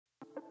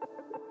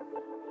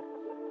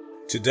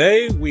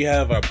Today, we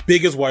have our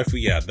biggest waifu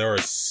yet. There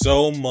is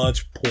so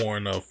much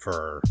porn of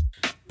her.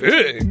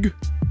 Big?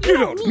 You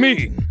don't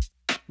mean...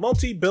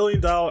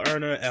 Multi-billion-dollar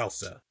earner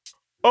Elsa.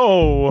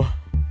 Oh,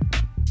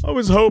 I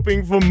was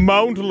hoping for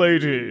Mount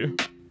Lady.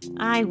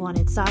 I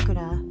wanted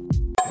Sakura.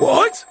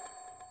 What?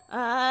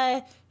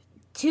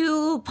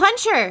 To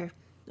punch her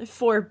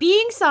for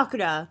being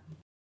Sakura.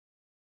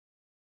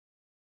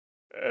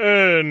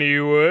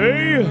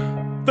 Anyway,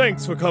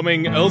 thanks for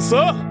coming,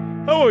 Elsa.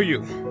 How are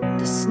you?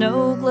 The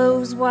snow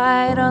glows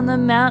white on the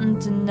mountain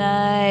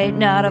tonight,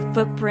 not a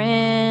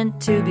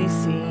footprint to be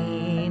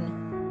seen.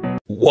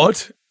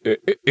 What?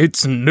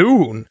 It's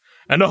noon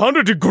and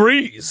 100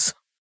 degrees.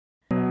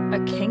 A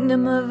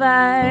kingdom of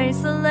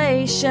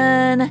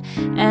isolation,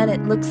 and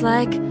it looks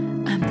like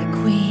I'm the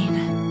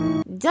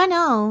queen.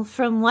 Dunno,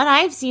 from what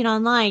I've seen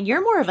online,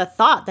 you're more of a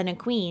thought than a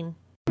queen.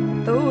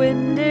 The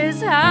wind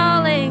is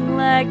howling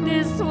like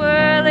this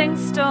swirling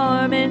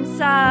storm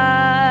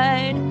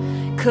inside.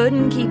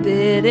 Couldn't keep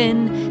it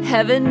in,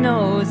 heaven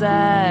knows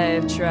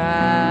I've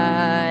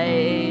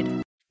tried.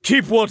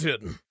 Keep what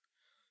in?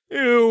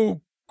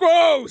 Ew,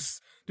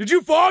 gross! Did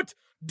you fart?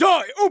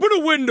 Die! Open a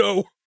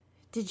window!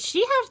 Did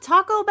she have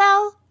Taco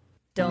Bell?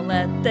 Don't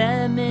let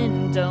them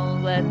in,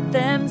 don't let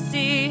them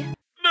see.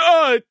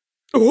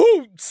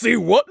 Who? See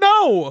what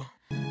now?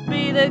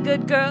 Be the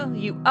good girl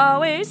you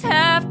always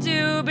have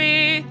to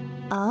be.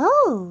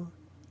 Oh,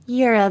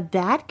 you're a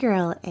bad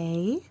girl,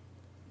 eh?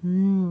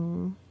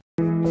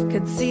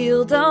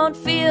 Conceal, don't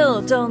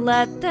feel, don't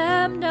let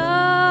them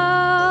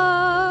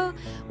know.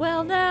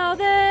 Well, now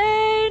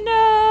they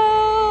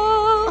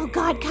know. Oh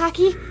God,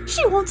 Kaki,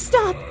 she won't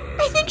stop.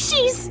 I think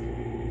she's...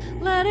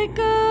 Let it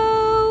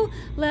go,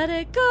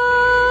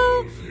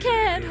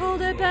 can't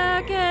hold it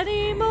back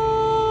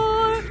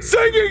anymore.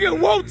 Singing it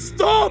won't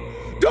stop!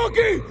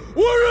 Ducky,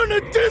 we're in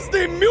a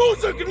Disney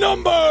music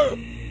number!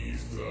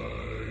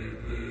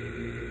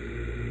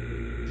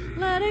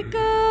 Let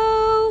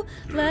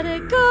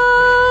it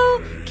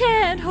go,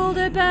 can't hold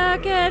it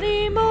back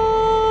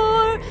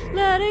anymore.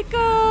 Let it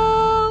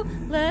go,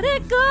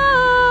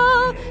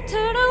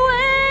 turn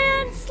away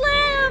and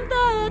slam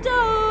the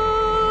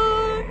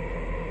door.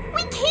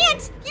 We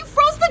can't! You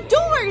froze the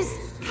doors!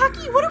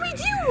 Kaki, what do we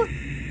do?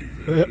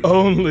 The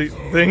only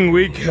thing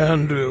we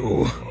can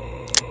do.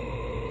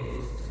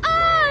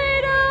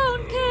 I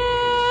don't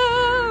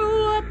care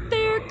what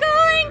they're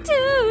going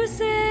to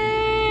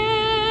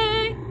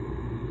say.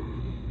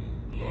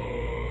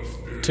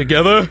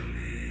 Together?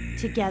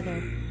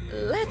 Together.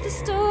 Let the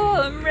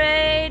storm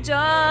rage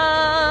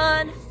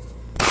on.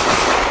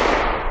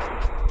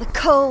 The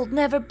cold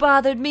never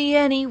bothered me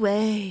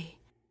anyway.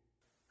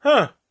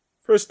 Huh.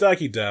 First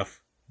Daki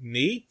death.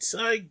 Neat,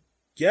 I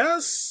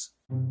guess?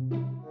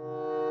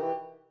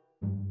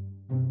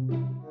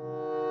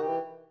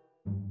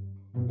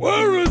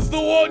 Where is the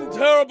 1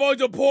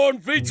 terabyte of porn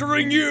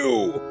featuring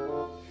you?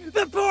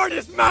 The porn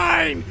is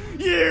mine,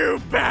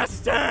 you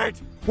bastard!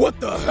 What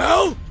the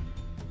hell?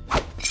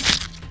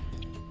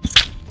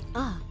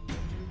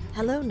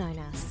 Hello,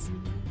 Ninas.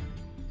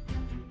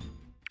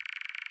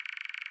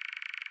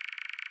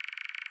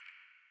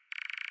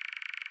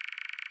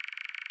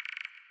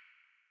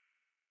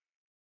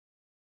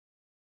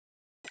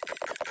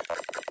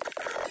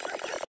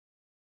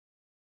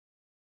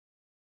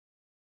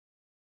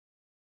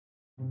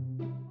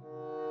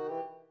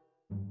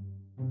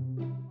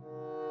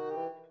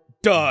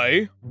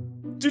 Die?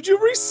 Did you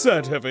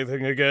reset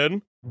everything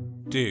again?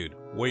 Dude,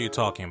 what are you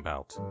talking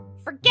about?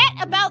 Forget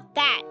about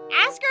that!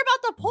 Ask her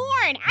about the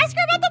porn! Ask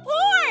her about the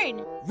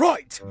porn!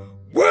 Right!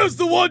 Where's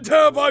the 1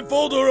 terabyte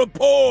folder of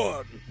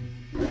porn?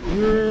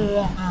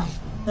 You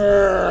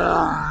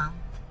bastard!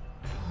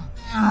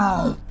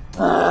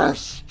 I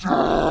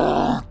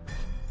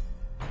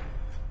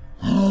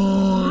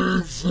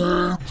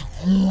said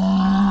queen!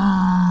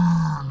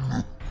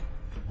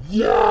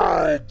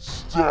 White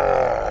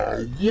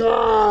Star!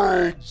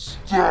 White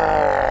Star!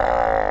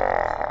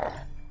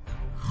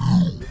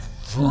 You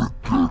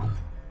freaking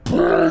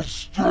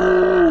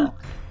bastard!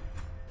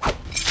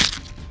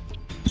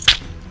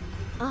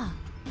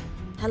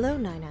 Hello,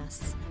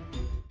 Ninas.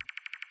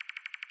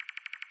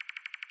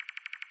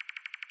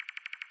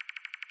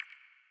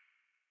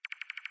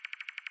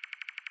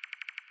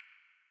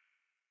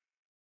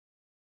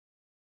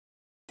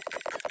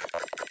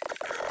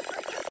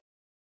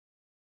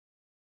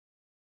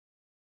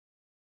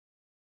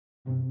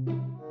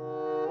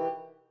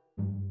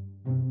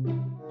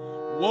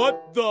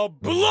 What the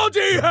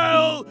bloody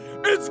hell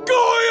is going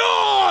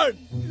on?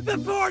 The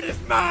board is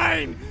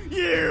mine,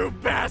 you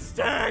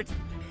bastard!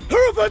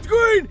 Horrified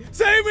Queen,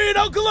 save me and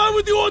I'll collide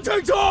with you on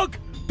TikTok!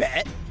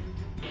 Bet.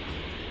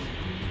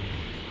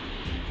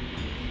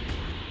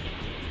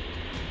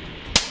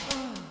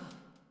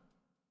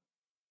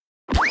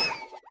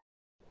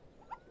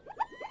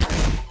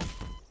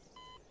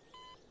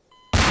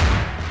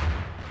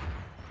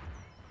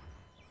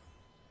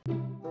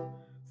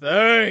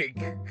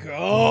 Thank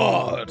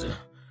God.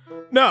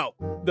 Now,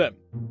 then,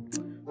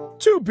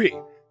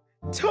 2B,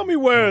 tell me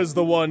where's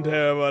the 1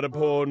 terabyte of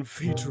porn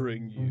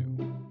featuring you?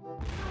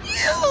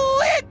 You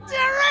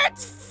Illiterate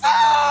fool!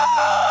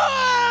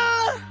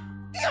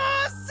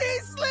 Your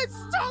ceaseless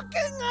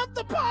stalking of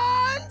the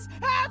pawns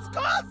has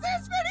caused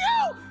this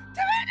video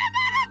to be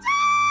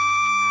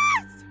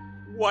demonetized!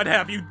 What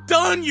have you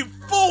done, you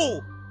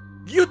fool?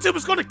 YouTube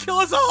is gonna kill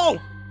us all!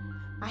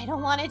 I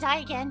don't want to die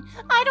again.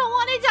 I don't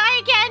want to die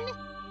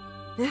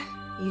again.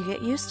 You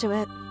get used to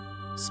it.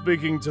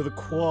 Speaking to the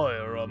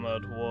choir on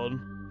that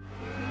one.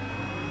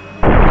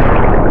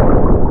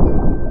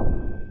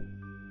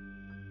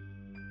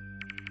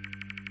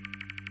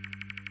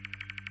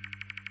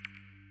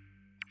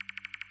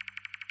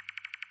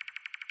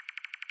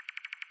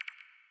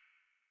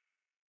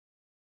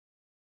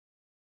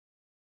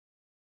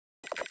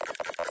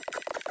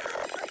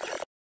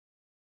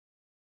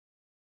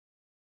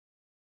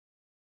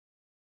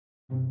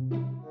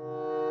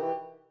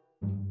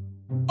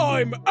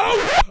 I'm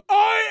out!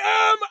 I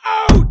am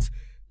out!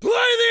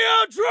 Play the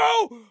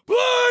outro!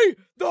 Play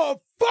the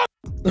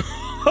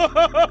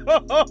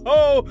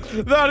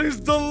That is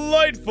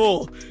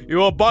delightful!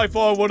 You are by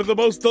far one of the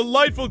most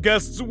delightful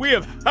guests we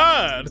have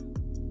had!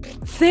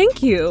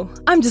 Thank you.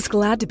 I'm just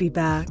glad to be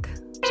back.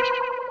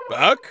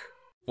 Back?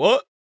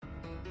 What?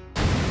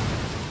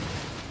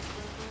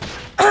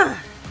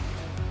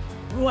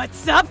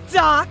 What's up,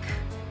 Doc?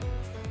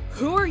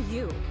 Who are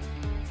you?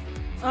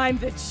 I'm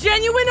the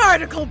genuine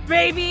article,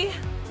 baby!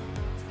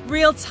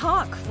 Real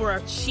talk for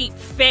a cheap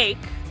fake.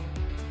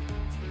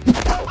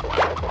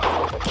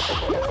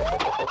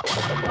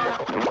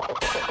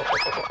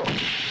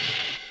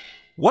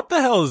 What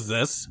the hell is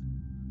this?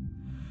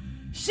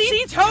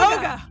 She's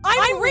Toga!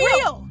 I'm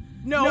real!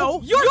 No,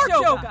 you're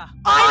Toga!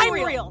 I'm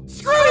real!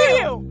 Screw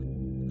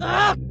you!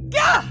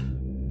 Gah!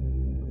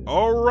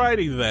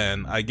 Alrighty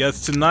then, I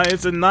guess tonight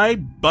is the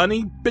night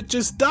bunny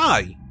bitches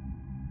die.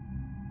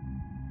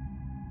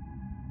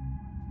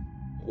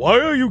 Why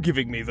are you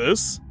giving me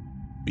this?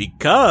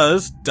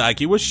 Because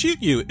Daiki would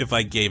shoot you if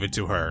I gave it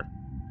to her.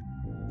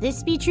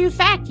 This be true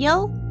fact,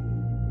 yo.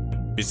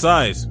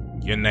 Besides,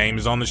 your name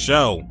is on the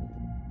show.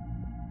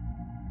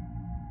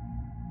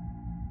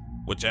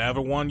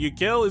 Whichever one you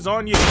kill is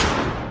on you.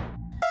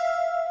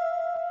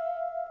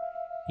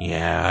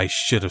 Yeah, I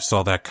should have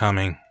saw that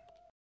coming.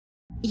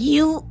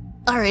 You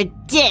are a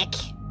dick.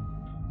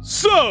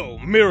 So,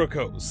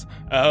 Miracles,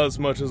 as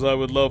much as I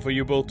would love for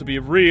you both to be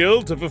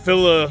real to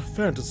fulfill a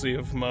fantasy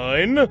of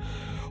mine,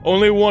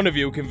 only one of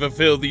you can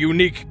fulfill the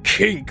unique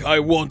kink I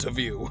want of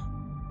you.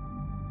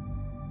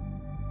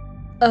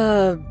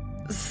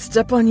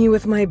 Step on you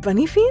with my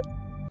bunny feet?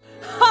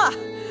 Ha!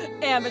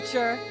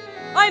 Amateur.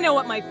 I know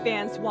what my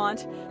fans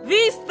want.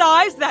 These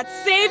thighs that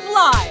save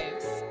lives!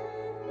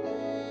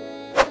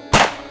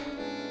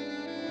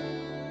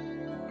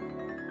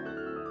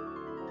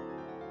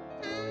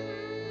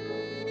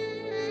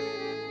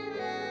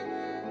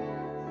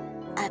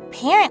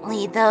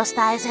 Apparently those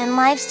thighs end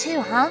lives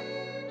too, huh?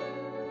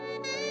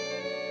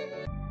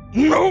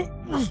 No!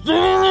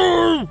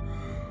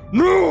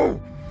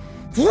 No!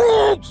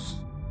 Frogs!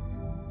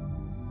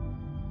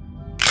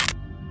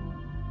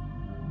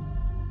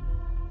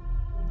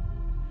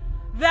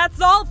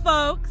 That's all,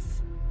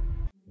 folks!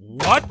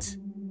 What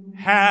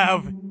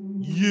have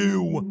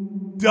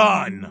you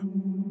done?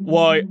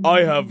 Why,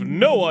 I have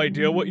no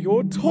idea what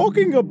you're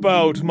talking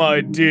about,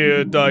 my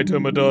dear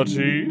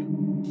Daitomodachi.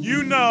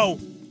 You know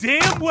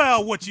damn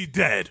well what you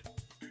did.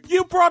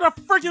 You brought a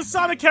freaking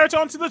Sonic character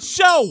onto the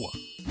show.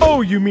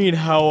 Oh, you mean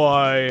how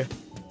I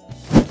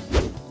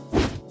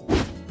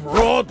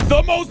brought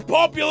the most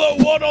popular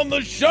one on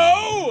the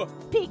show?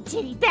 Big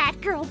titty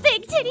Batgirl,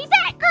 big titty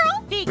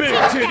Batgirl, Big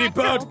titty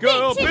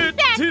Batgirl, big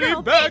titty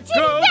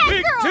Batgirl,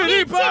 big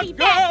titty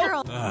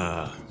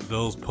Batgirl.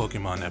 Those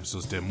Pokemon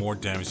episodes did more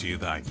damage to you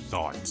than I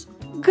thought.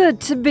 Good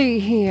to be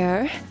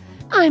here.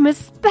 I'm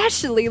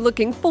especially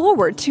looking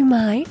forward to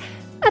my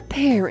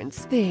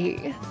appearance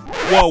fee.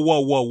 Whoa,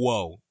 whoa, whoa,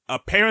 whoa.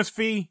 Appearance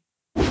fee?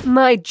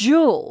 My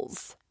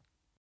jewels.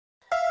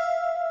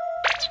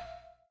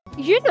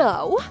 You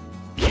know,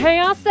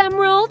 Chaos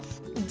Emeralds,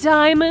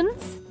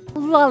 Diamonds,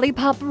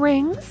 Lollipop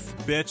Rings.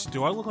 Bitch,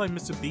 do I look like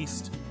Mr.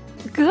 Beast?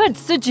 Good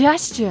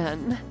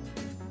suggestion.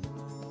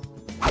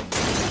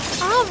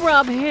 I'll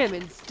rob him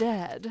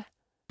instead.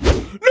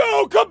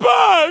 No, come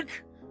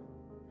back!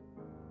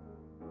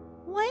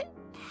 What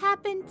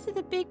happened to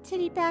the big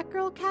titty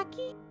Batgirl,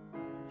 Kaki?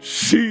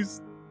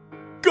 She's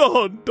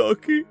gone,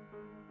 Ducky.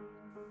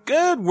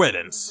 Good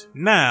riddance.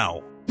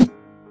 Now,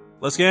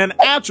 let's get an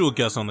actual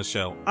guest on the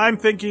show. I'm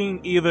thinking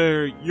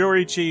either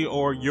Yorichi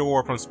or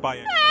Yor from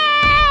Spy.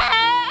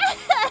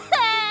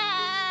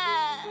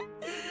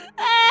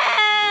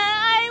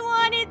 I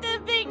wanted the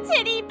big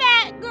titty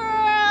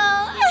Batgirl.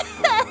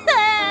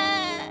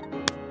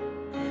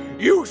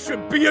 You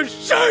should be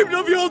ashamed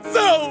of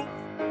yourself!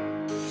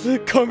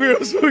 Come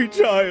here, sweet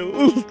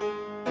child.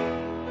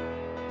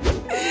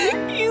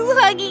 You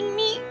hugging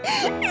me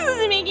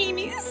is making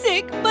me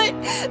sick, but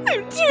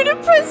I'm too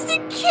depressed to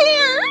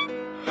care.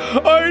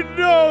 I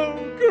know!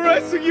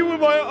 Caressing you with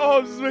my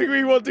arms make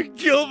me want to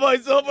kill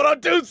myself, but I'm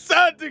too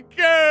sad to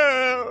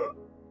care!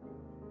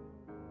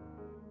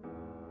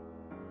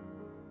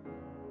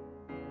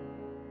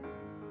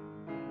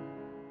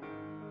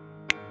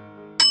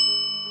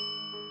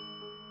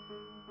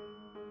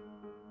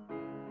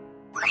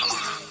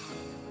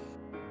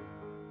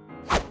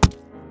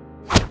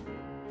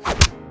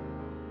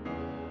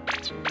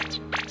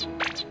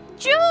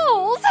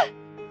 Jules!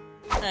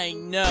 I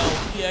know,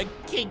 you're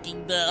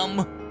kicking them.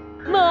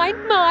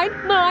 Mine, mine,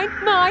 mine,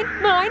 mine,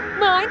 mine,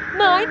 mine,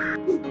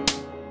 mine.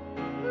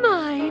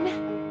 Mine.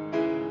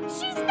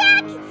 She's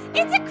back!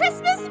 It's a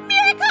Christmas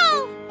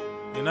miracle!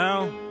 You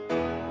know,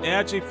 it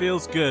actually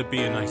feels good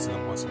being nice to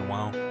them once in a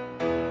while.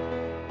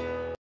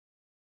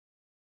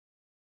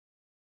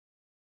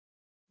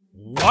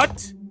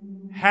 What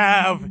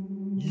have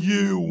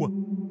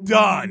you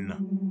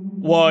done?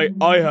 Why,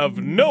 I have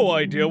no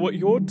idea what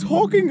you're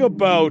talking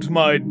about,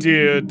 my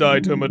dear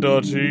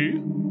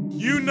Daitomodachi.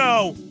 You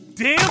know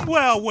damn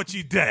well what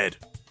you did!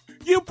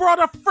 You brought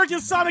a freaking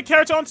Sonic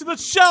character onto the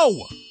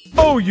show!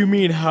 Oh, you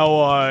mean how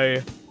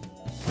I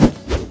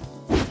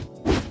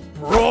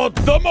brought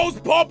the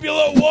most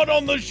popular one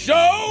on the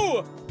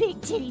show?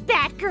 Big titty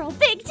Batgirl,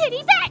 big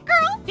titty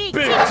Batgirl, Big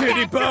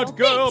titty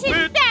Batgirl,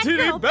 big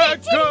titty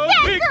Batgirl,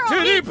 big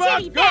titty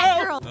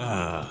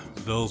Batgirl.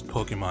 Those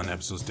Pokemon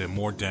episodes did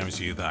more damage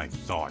to you than I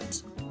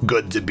thought.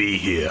 Good to be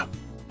here.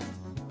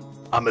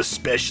 I'm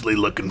especially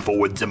looking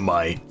forward to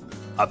my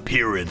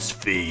appearance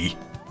fee.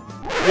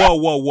 Whoa,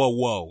 whoa, whoa,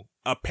 whoa.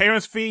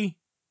 Appearance fee?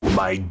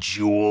 My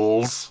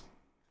jewels.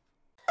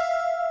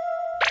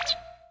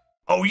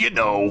 Oh, you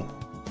know,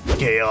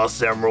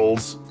 Chaos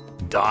Emeralds,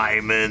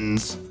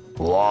 diamonds,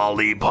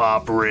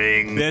 lollipop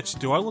ring. Bitch,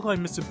 do I look like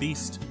Mr.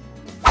 Beast?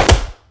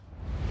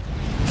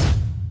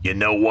 You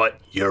know what?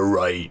 You're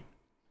right.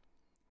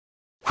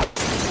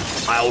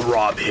 I'll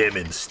rob him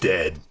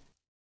instead.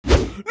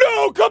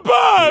 No, come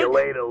back! See you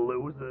later,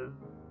 losers.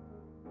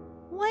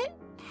 What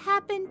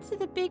happened to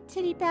the big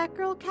titty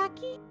Batgirl,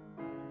 Kaki?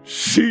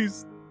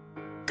 She's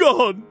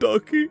gone,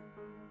 Ducky.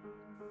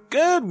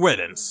 Good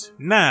riddance.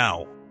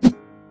 Now,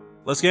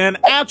 let's get an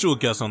actual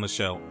guest on the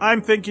show.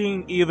 I'm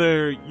thinking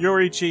either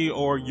Yorichi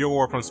or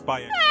Yor from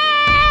Spy X.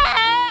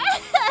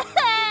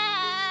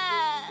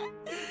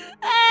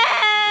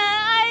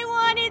 I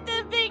wanted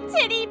the big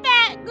titty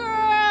Batgirl!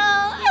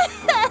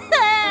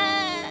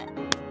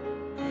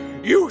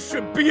 You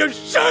should be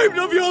ashamed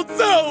of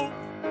yourself!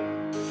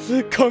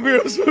 Come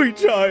here, sweet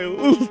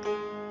child.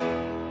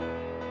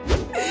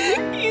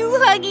 You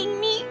hugging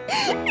me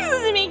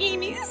is making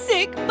me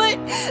sick, but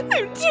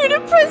I'm too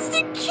depressed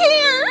to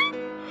care!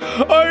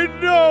 I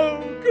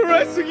know!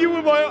 Caressing you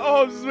in my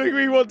arms make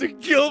me want to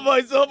kill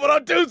myself, but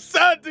I'm too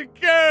sad to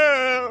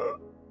care!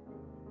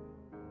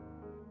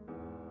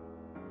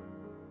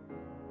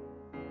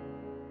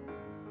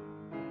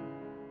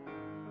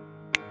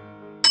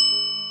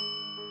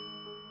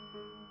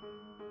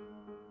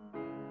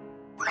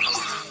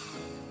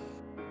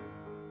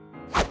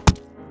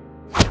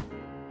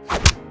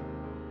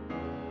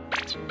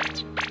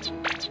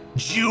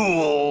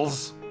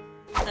 Jewels.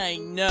 I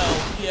know,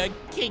 you're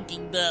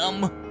kicking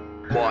them.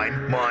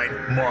 Mine, mine,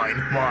 mine,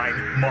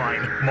 mine,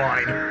 mine,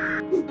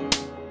 mine.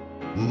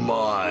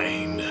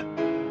 Mine.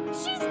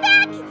 She's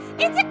back!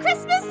 It's a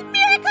Christmas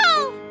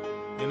miracle!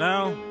 You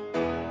know,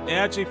 it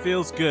actually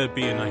feels good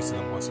being nice to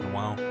them once in a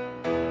while.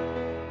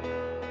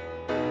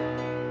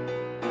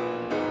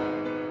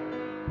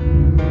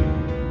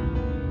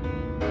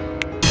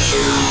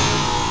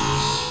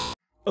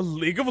 A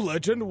League of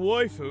Legends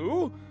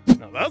waifu?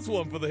 Now that's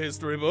one for the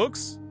history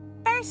books.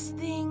 First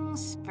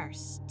things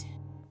first.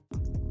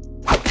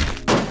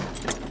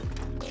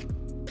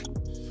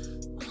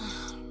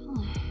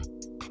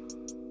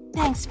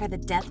 Thanks for the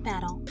death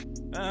battle.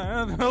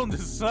 I don't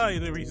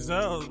decide the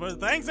results, but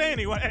thanks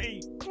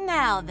anyway.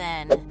 Now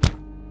then,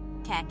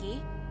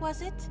 Kaki,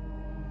 was it?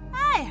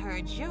 I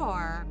heard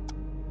you're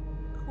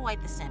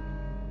quite the simp.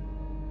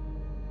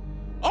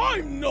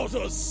 I'm not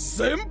a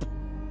simp!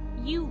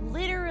 You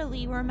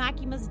literally were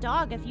Makima's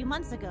dog a few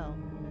months ago.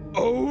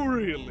 Oh,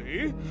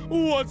 really?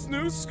 What's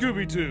new,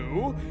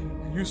 Scooby-Doo?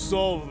 You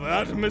solved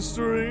that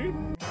mystery?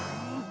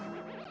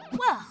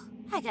 Well,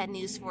 I got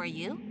news for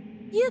you.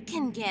 You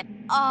can get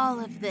all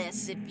of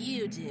this if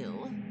you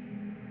do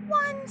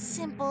one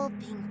simple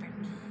thing for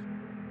me.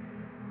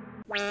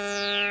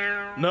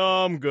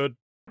 No, I'm good.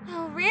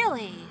 Oh,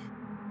 really?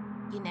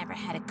 You never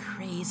had a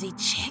crazy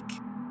chick?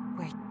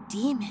 We're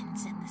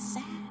demons in the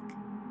sack.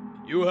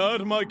 You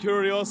had my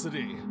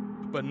curiosity,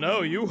 but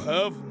now you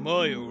have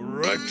my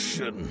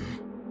erection.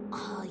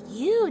 All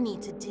you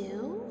need to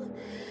do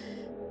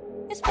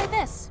is play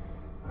this.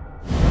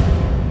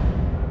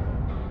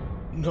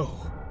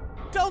 No.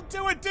 Don't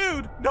do it,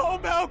 dude! No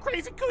amount of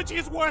crazy coochie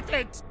is worth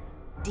it!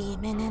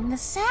 Demon in the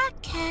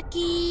sack,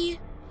 Kaki.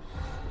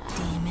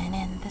 Demon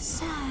in the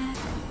sack.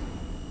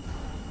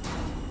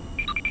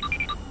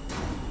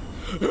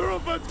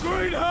 Hierophant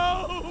Green,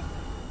 help!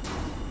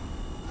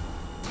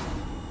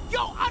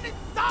 Yo,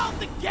 uninstall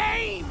the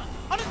game!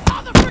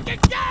 Uninstall the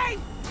freaking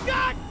game!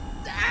 God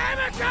damn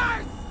it,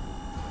 guys!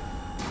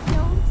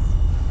 Don't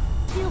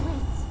do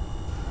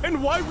it.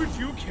 And why would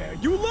you care?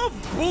 You love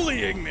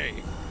bullying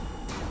me!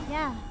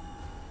 Yeah,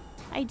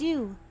 I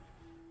do.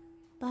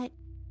 But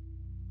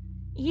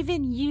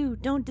even you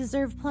don't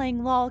deserve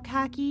playing LOL,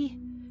 Kaki.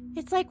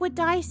 It's like what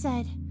Dai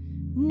said.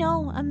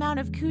 No amount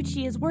of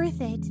coochie is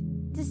worth it.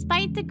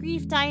 Despite the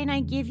grief Dai and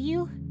I give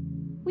you,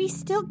 We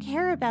still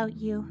care about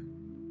you.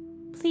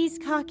 Please,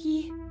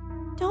 Kaki,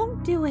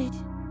 don't do it.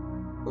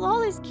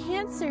 Lol is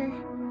cancer,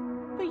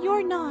 but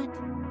you're not.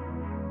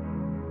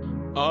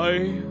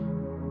 I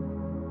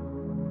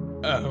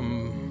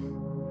am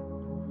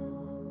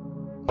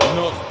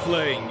not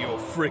playing your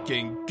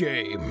freaking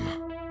game.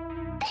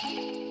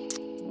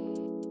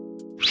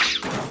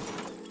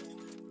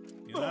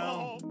 You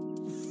know,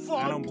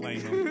 I don't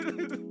blame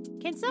him.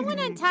 Can someone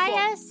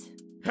untie us?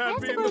 I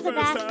have to go to the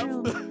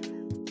bathroom.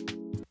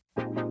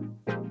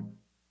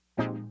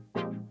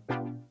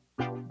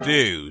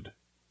 Dude,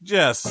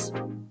 just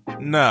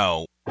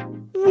no.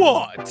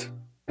 What?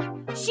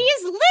 She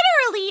is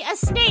literally a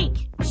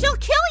snake. She'll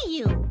kill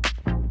you.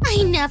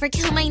 I never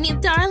kill my new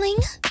darling.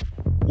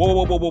 Whoa,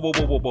 whoa, whoa, whoa, whoa,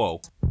 whoa, whoa,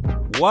 whoa.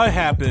 What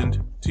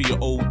happened to your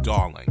old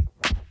darling?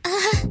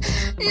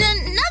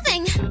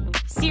 Nothing.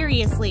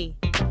 Seriously,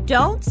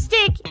 don't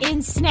stick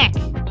in snack.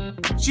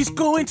 She's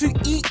going to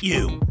eat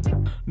you.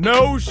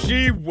 No,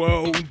 she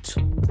won't.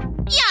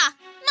 Yeah,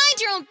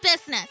 mind your own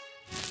business.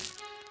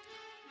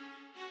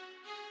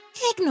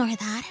 Ignore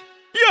that.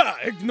 Yeah,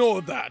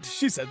 ignore that.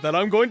 She said that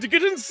I'm going to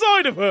get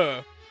inside of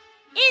her.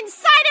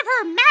 Inside of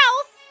her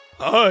mouth?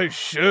 I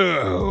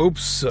sure hope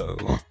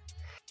so.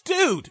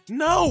 Dude,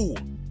 no!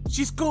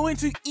 She's going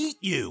to eat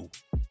you.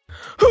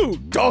 Who,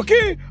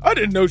 Donkey? I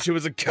didn't know she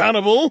was a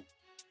cannibal.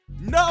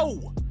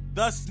 No!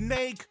 The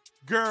snake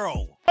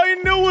girl. I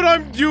know what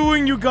I'm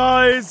doing, you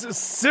guys.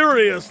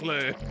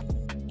 Seriously.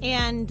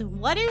 And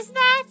what is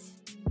that?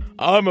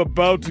 I'm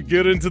about to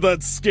get into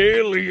that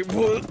scaly...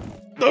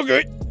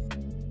 Okay.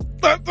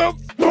 Fuck!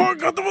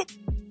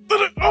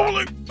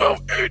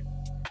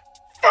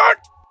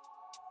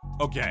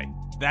 Okay,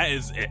 that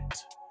is it.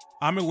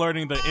 I'm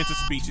alerting the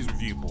interspecies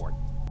review board.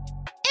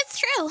 It's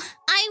true.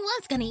 I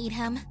was gonna eat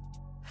him.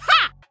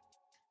 Ha!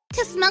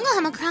 To smuggle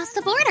him across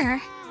the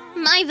border.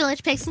 My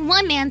village picks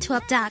one man to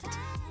abduct.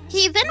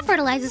 He then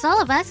fertilizes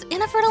all of us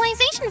in a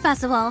fertilization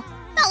festival.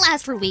 That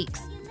lasts for weeks.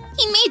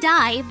 He may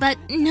die, but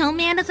no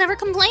man has ever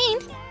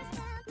complained.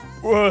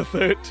 Worth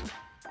it.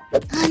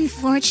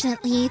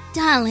 Unfortunately,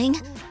 darling,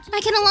 I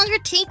can no longer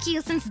take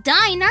you since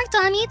Dai narked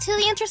on me to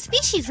the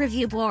interspecies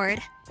review board.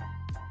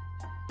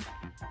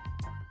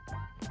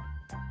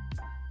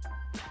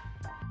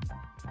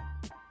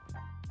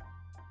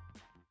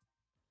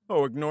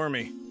 Oh, ignore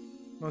me.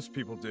 Most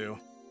people do.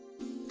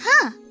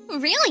 Huh,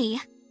 really?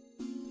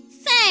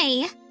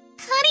 Say,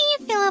 how do you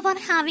feel about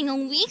having a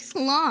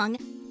weeks-long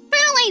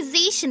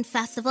fertilization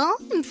festival,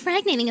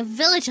 impregnating a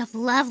village of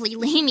lovely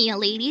Lamia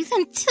ladies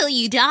until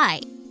you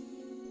die?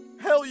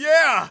 Hell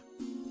yeah!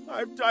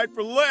 I've died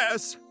for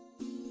less.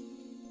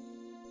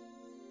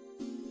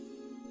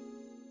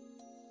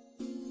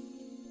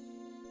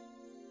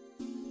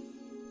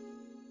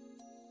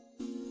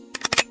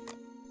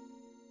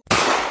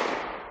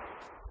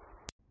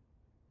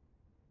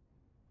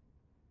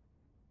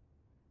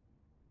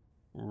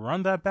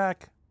 Run that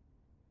back.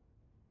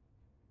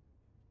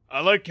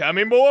 I like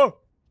Cammy more.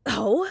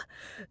 Oh?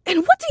 And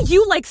what do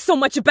you like so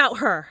much about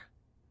her?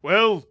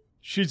 Well,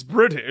 she's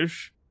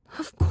British.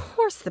 Of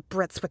course the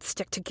Brits would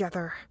stick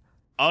together.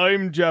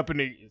 I'm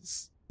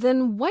Japanese.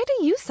 Then why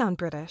do you sound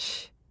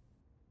British?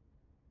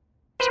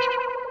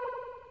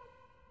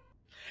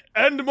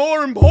 And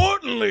more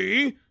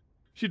importantly,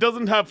 she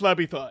doesn't have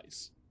flabby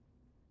thighs.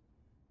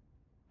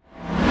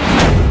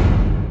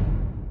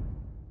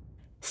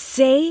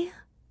 Say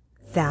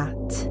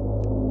that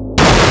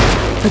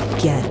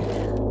again.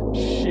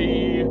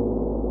 She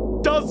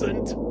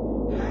doesn't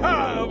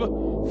have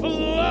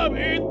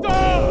flabby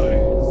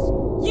thighs!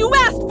 You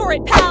asked for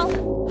it, pal!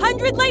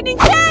 100 lightning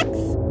jacks!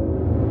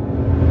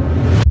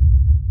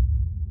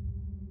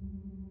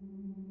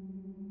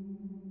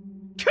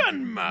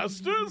 Ken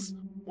Masters?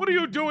 What are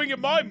you doing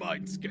in my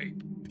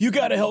mindscape? You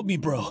gotta help me,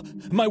 bro.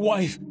 My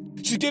wife,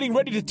 she's getting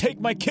ready to take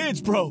my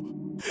kids, bro.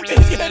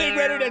 She's getting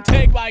ready to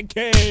take my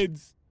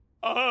kids!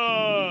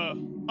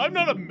 I'm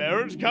not a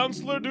marriage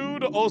counselor,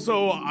 dude.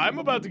 Also, I'm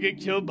about to get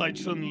killed by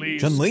Chun Li.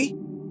 Chun Li?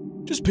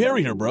 Just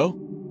parry her, bro.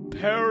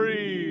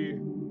 Parry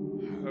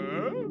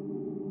her?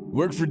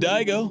 Worked for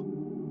Daigo.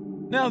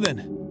 Now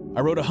then,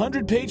 I wrote a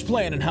 100-page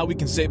plan on how we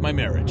can save my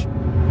marriage.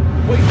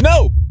 Wait,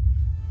 no!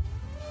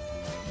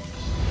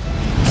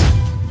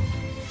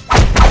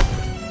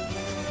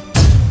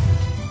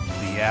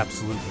 The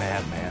absolute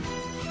madman.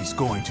 He's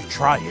going to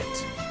try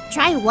it.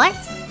 Try what?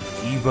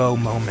 Evo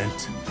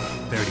moment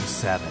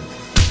 37.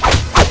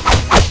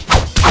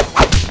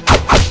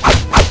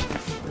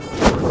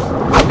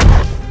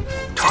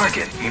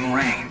 Target in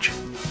range.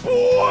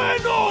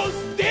 Buenos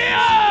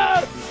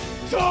dias!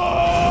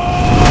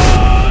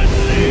 Chun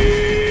Li!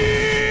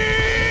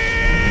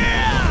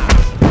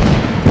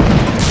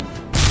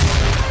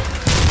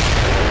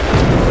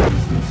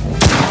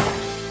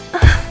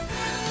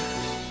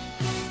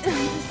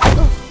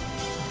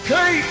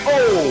 KO!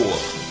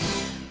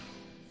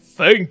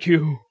 Thank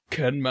you,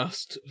 Ken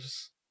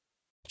Masters.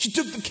 She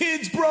took the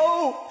kids,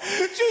 bro!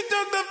 She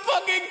took the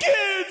fucking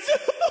kids!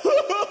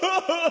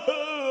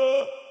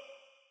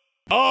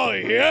 Ah,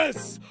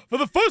 yes! For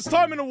the first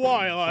time in a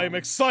while, I am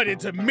excited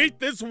to meet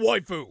this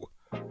waifu.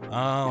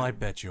 Oh, I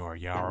bet you are,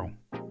 Yaro.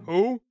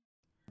 Who?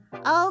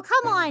 Oh,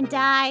 come on,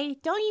 Dai.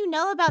 Don't you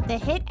know about the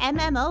hit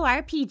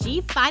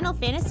MMORPG Final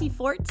Fantasy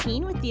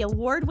XIV with the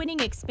award-winning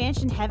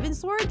expansion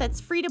Heavensward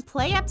that's free to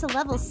play up to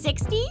level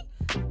 60?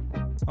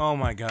 Oh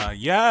my god,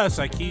 yes,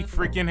 I keep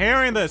freaking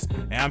hearing this,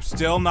 and I'm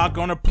still not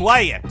gonna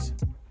play it.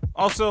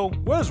 Also,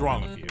 what is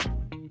wrong with you?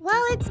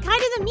 Well, it's kind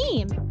of the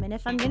meme, and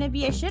if I'm gonna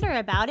be a shitter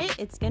about it,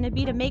 it's gonna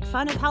be to make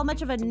fun of how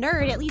much of a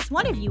nerd at least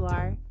one of you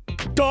are.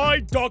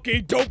 Die,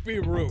 Docky, don't be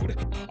rude.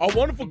 Our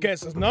wonderful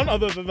guest is none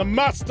other than the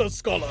Master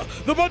Scholar,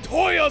 the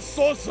Matoya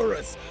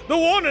Sorceress, the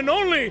one and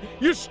only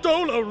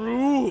Yshota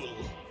Rouge.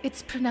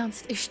 It's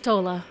pronounced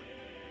Yshtola.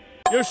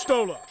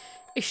 Yshtola.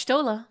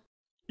 Yshtola.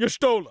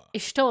 Yshtola.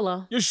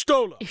 Yshtola.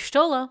 Yshtola.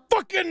 Yshtola.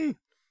 Fucking!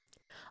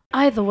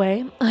 Either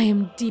way, I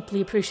am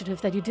deeply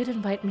appreciative that you did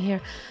invite me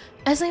here,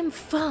 as I am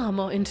far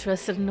more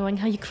interested in knowing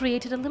how you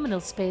created a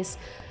liminal space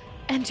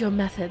and your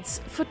methods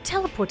for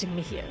teleporting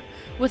me here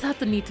without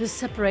the need to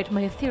separate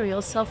my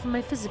ethereal self from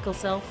my physical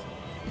self.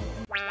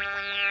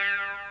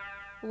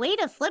 Way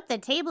to flip the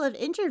table of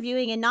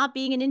interviewing and not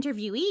being an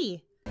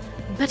interviewee.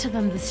 Better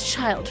than this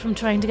child from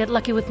trying to get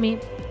lucky with me.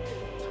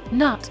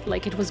 Not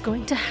like it was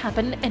going to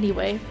happen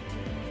anyway.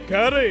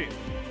 Carrie!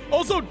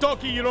 Also,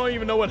 Docky, you don't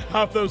even know what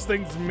half those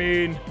things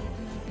mean.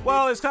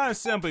 Well, it's kind of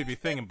simple if you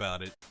think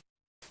about it.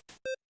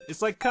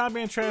 It's like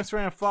copying and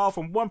transferring a file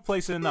from one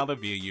place to another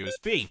via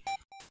USB.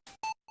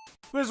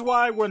 Which is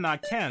why we're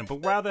not canon,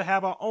 but rather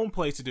have our own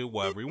place to do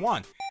whatever we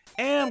want.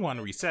 And want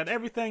to reset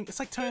everything, it's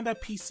like turning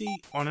that PC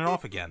on and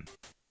off again.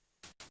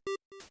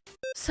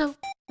 So,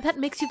 that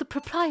makes you the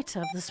proprietor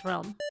of this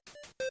realm?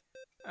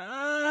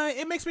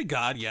 It makes me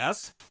God,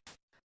 yes.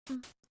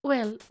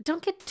 Well,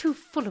 don't get too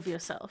full of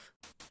yourself.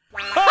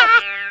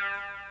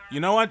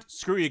 You know what?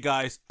 Screw you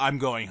guys, I'm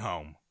going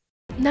home.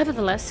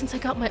 Nevertheless, since I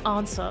got my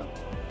answer,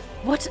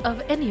 what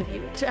of any of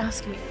you to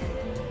ask me?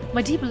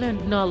 My deep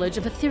learned knowledge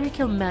of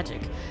ethereal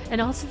magic, and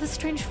also the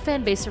strange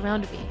fanbase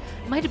around me,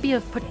 might be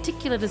of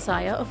particular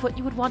desire of what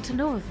you would want to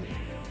know of me.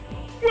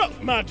 Well,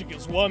 magic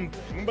is one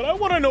thing, but I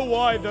want to know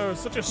why there's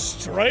such a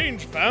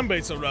strange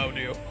fanbase around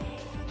you.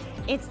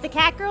 It's the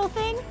cat girl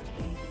thing?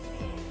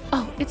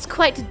 Oh, it's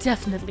quite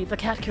definitely the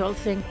cat girl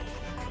thing.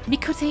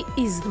 Miikote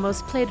is the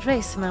most played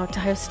race in our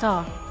entire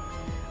star.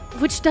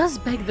 Which does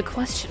beg the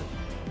question,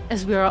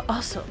 as we are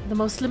also the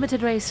most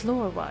limited race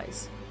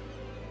lore-wise.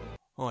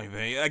 Oy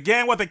vey,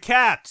 again with the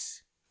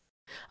cats!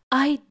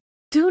 I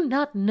do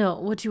not know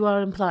what you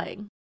are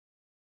implying.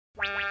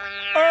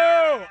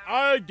 Oh,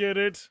 I get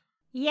it.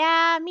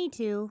 Yeah, me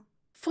too.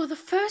 For the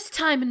first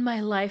time in my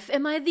life,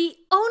 am I the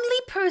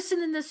only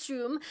person in this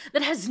room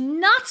that has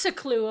not a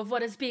clue of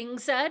what is being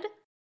said?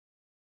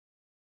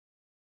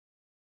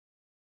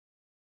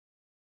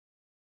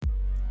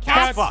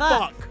 Cat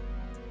fuck.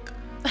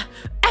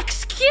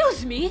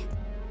 Excuse me?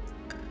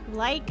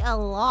 Like a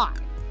lot.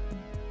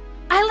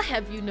 I'll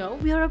have you know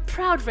we are a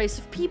proud race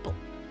of people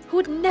who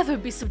would never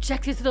be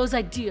subjected to those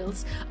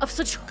ideals of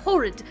such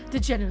horrid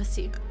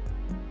degeneracy.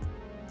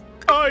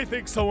 I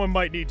think someone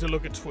might need to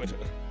look at Twitter.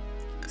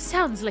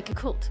 Sounds like a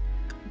cult,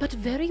 but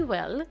very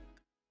well.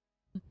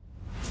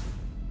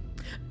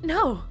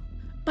 No,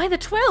 by the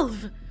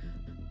 12!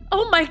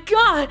 Oh my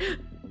god!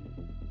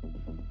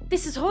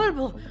 This is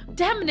horrible,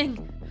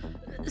 damning,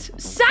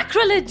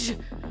 sacrilege,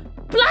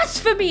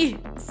 blasphemy!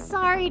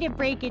 Sorry to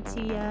break it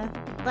to you,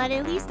 but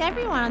at least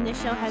everyone on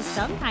this show has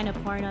some kind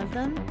of porn of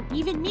them.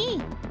 Even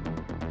me.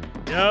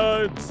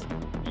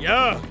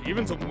 Yeah,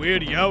 even some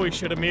weird yaoi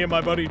shit of me and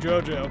my buddy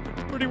Jojo.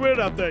 It's pretty weird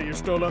out there,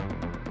 Yshtola.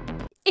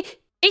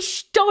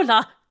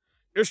 Yshtola!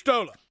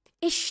 Yshtola!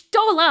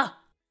 Yshtola!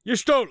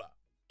 Yshtola!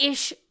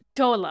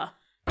 Yshtola.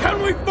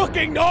 Can we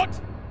fucking not?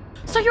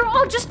 So you're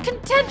all just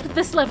content with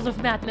this level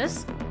of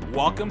madness?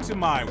 Welcome to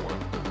my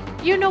world.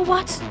 You know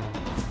what?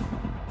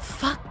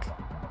 Fuck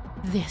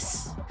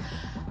this.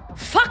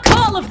 Fuck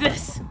all of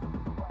this!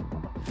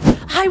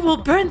 I will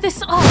burn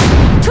this all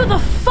to the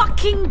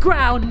fucking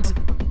ground!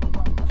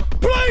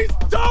 Please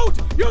don't!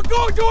 You're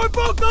going to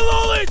invoke the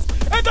lollies!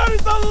 And that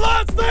is the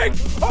last thing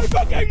I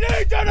fucking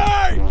need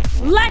today!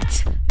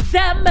 Let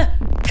them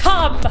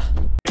come!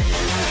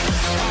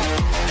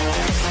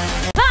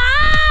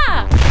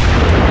 Ah!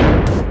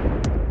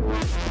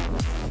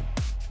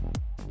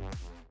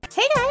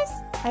 Hey guys!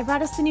 I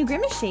brought us the new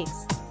Grimace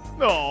shapes.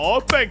 Aw,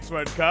 thanks,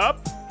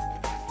 Redcap.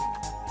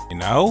 You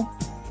know,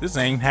 this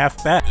ain't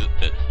half bad.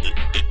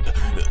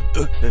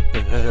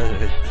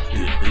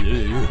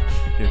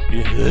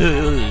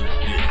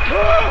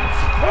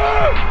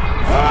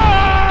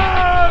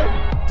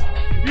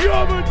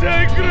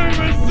 Yamate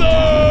Grimace!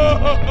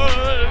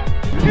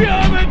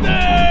 Yamate!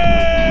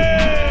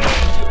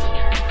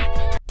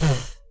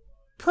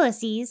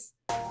 Pussies.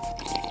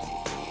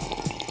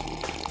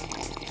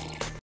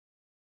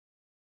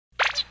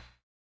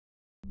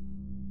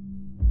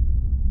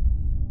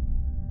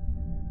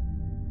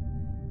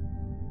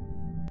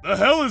 The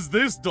hell is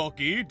this,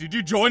 Docky? Did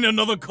you join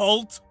another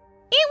cult?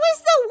 It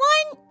was the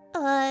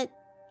one,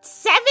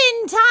 7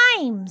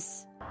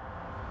 times!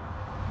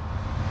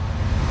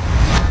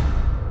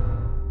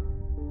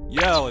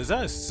 Yo, is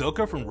that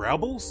Ahsoka from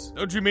Rebels?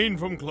 Don't you mean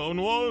from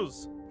Clone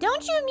Wars?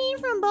 Don't you mean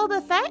from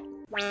Boba Fett?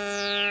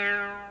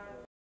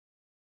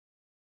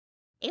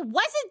 It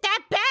wasn't that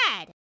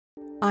bad!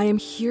 I am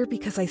here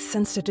because I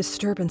sensed a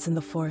disturbance in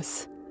the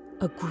Force.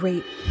 A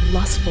great,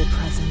 lustful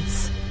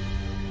presence.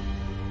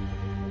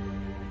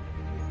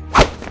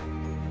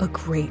 A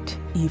great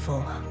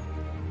evil.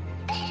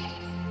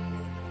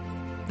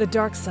 The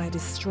dark side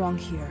is strong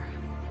here.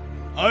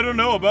 I don't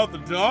know about the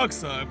dark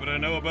side, but I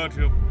know about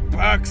your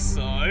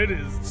backside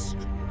is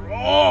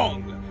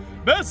strong.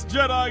 Best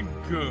Jedi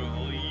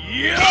girl,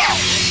 yeah!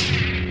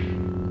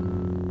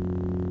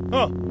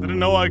 Huh, didn't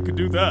know I could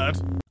do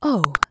that.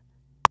 Oh,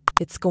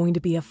 it's going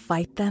to be a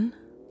fight then?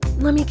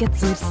 Let me get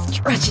some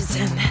stretches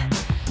in,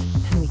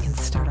 and we can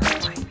start our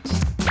fight.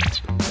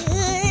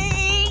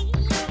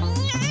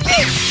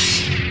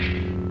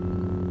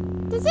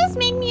 Does this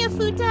make me a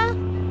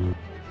futa?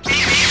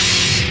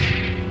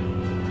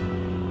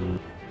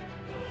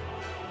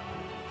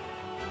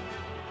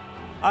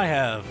 I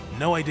have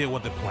no idea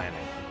what they're planning.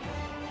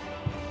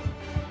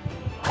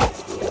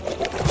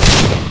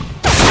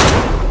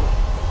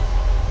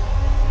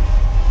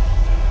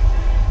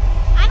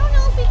 I don't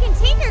know if we can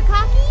take her,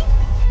 Cocky.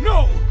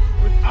 No!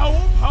 With our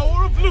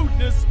power of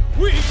lewdness,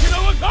 we can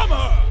overcome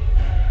her!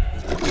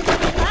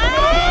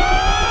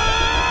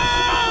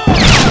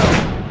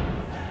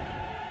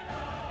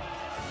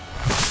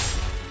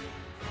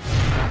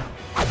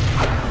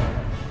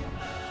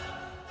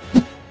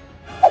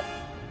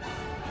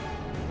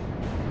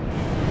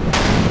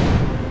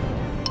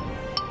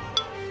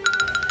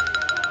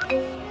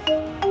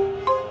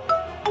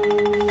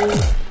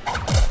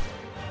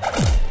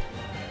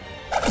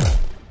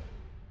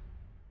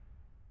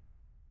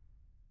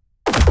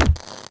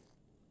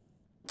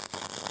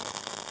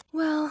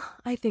 Well,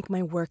 I think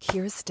my work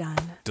here is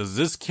done. Does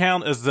this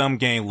count as them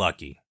getting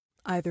lucky?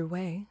 Either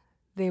way,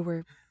 they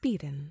were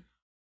beaten.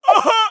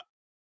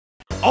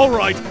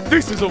 Alright,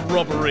 this is a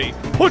robbery.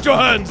 Put your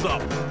hands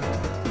up!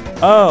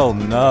 Oh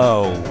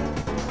no.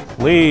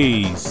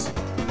 Please.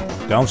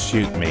 Don't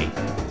shoot me.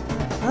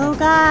 Oh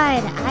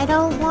God, I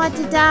don't want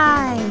to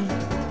die.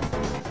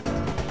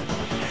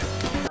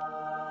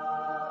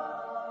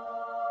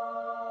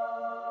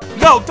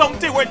 No, don't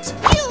do it!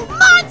 You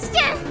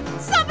monster!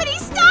 Somebody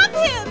stop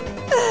him!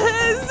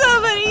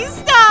 Somebody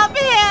stop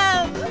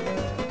him!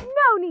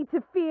 No need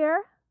to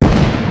fear.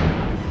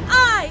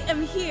 I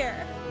am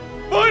here.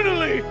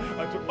 Finally!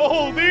 After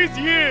all these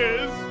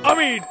years! I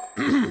mean,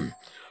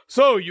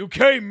 so you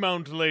came,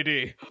 Mount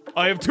Lady.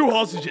 I have 2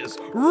 hostages,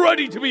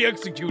 ready to be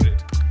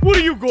executed. What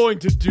are you going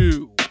to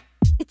do?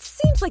 It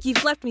seems like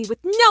you've left me with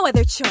no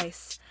other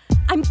choice.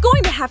 I'm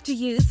going to have to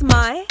use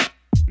my...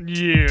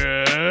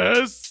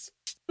 Yes?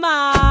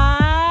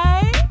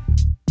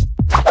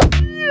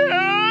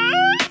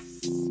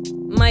 Yes?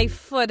 My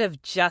foot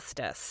of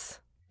justice.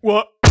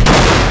 What?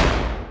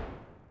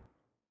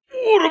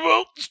 What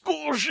about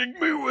squashing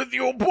me with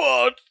your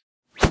butt?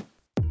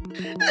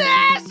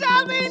 There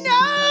shall be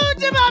no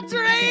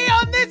debauchery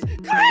on this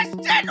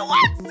Christian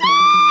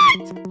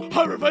website!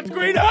 Hierophant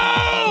Green,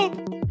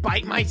 help!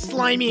 Bite my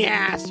slimy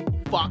ass, you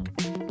fuck.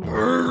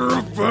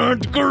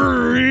 Hierophant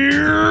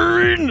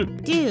Green!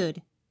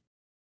 Dude.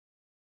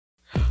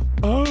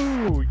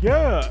 Oh,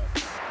 yeah.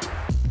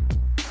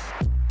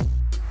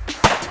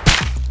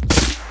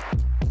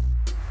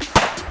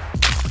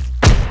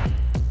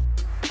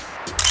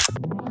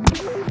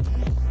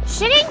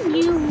 Shouldn't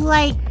you,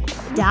 like,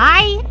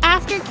 die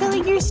after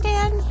killing your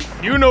stand?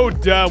 You know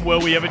damn well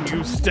we haven't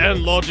used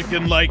stand logic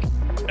in, like,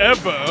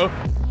 ever.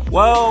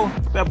 Well,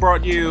 that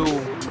brought you,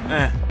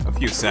 a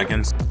few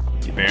seconds.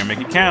 You better make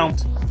it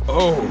count.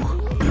 Oh,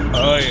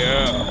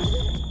 yeah.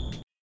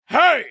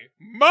 Hey,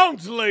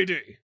 Mount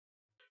Lady!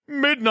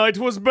 Midnight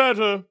was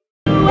better.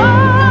 That's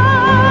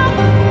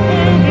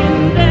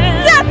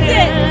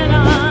it!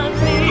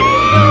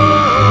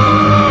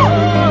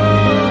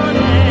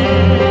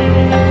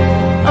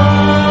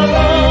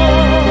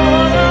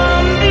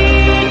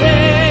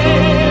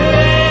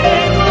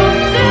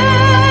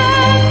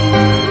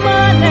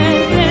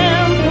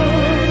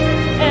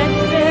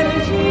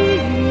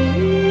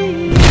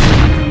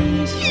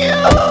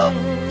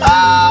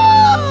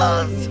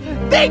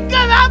 Think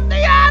about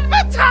the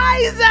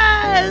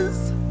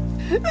advertisers!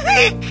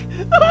 Think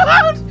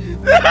about...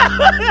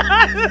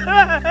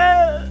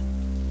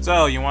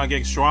 So, you wanna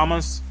get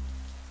Stramas?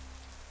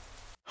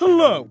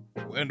 Hello,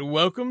 and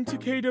welcome to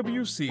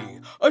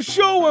KWC, a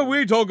show where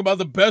we talk about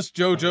the best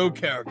JoJo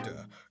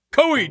character,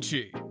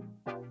 Koichi.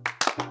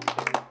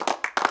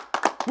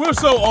 We're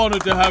so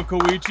honored to have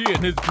Koichi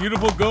and his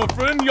beautiful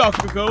girlfriend,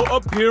 Yuako,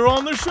 appear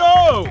on the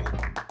show!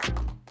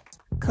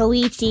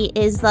 Koichi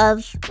is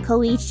love.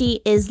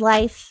 Koichi is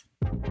life.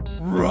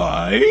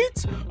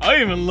 Right?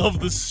 I even love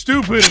the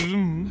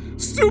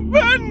stupendous,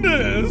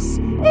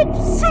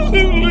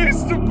 absolutely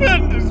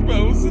stupendous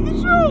pose in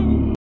the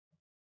show.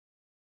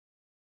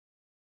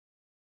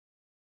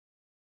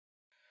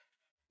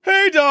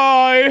 Hey,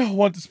 Dai!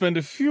 Want to spend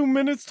a few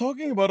minutes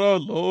talking about our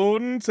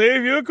Lord and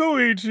Savior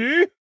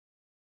Koichi?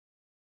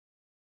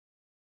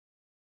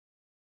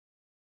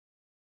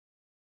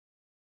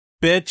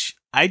 Bitch,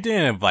 I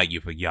didn't invite you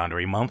for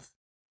Yandere Month.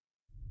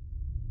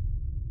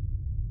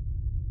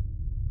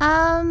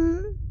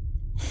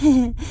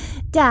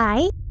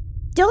 Dai,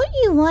 don't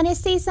you want to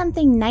say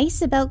something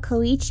nice about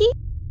Koichi?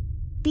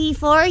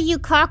 Before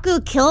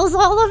Yukaku kills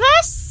all of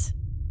us?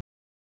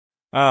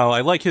 Oh,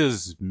 I like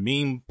his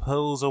meme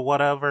pose or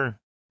whatever.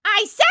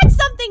 I said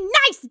something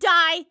nice,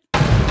 Dai!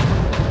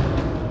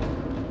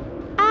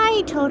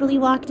 I totally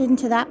walked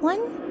into that one.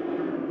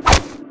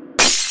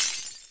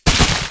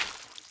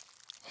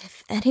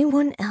 If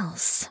anyone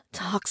else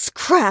talks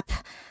crap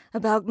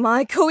about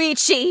my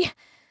Koichi,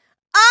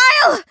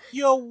 I'll—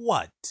 You'll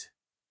what?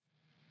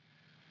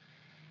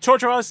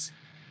 Torture us?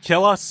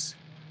 Kill us?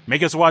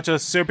 Make us watch a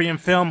Serbian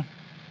film?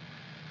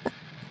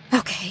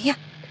 Okay,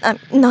 I'm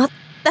not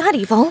that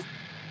evil.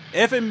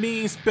 If it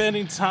means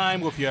spending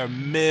time with your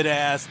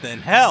mid-ass, then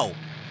hell,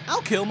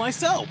 I'll kill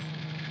myself.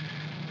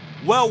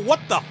 Well, what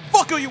the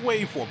fuck are you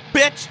waiting for,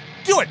 bitch?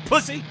 Do it,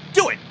 pussy!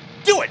 Do it!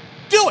 Do it!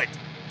 Do it!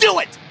 Do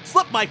it!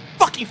 Slit my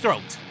fucking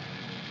throat!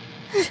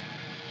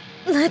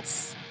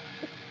 Let's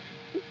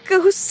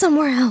go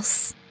somewhere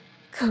else,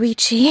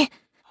 Koichi.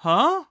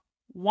 Huh?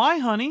 Why,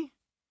 honey?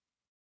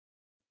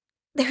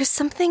 There's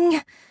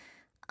something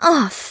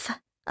off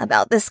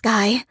about this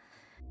guy.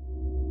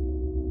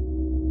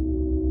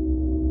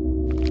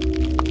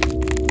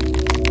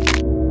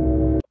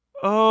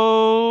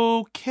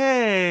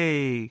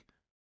 Okay.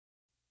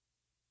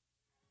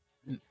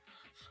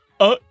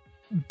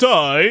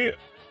 Dai,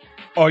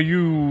 are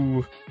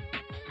you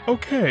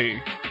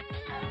okay?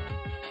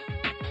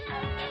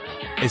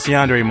 It's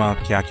Yandere Month,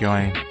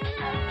 Kakyoin.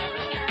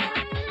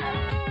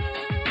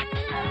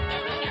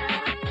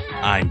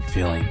 I'm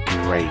feeling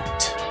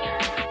great.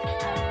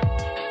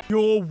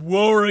 You're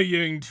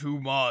worrying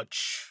too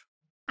much.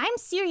 I'm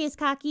serious,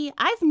 Kaki.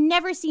 I've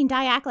never seen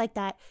Dai act like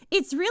that.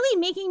 It's really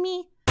making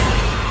me...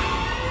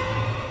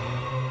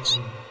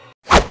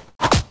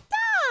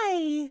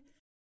 Dai!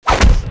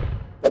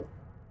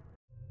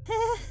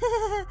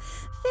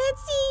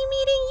 Fancy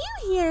meeting you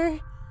here.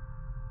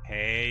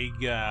 Hey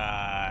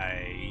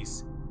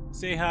guys.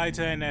 Say hi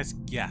to our next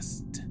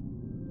guest.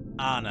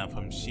 Anna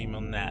from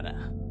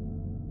Shimonada.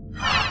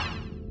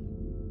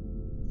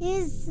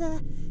 Is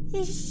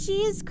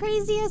she as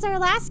crazy as our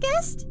last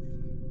guest?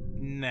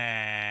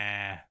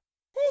 Nah.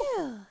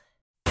 Phew.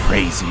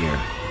 Crazier.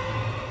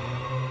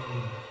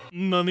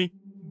 Nani?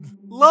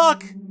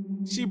 Look!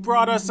 She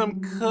brought us some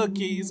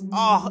cookies.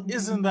 Oh,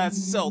 isn't that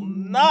so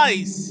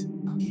nice?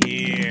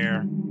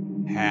 Here,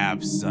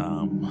 have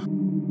some.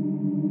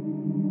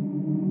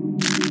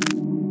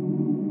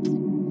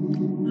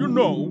 You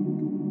know,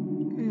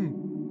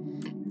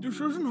 this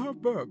isn't half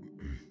bad.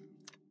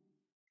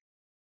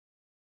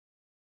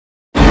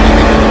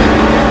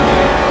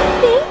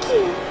 Thank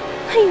you.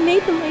 I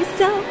made them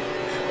myself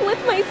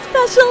with my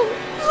special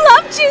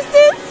love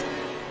juices.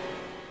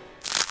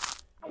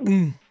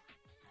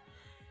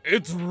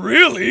 It's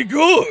really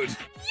good.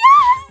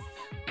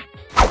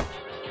 Yes!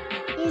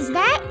 Is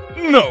that...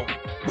 No,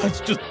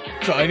 that's just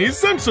Chinese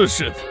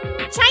censorship.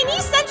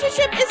 Chinese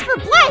censorship is for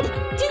blood!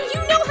 Do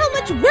you know how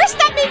much worse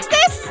that makes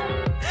this?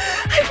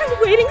 I've been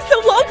waiting so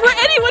long for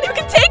anyone who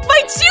can take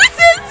my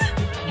juices!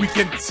 We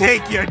can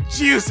take your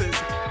juices.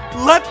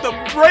 Let them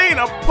rain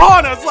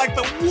upon us like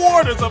the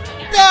waters of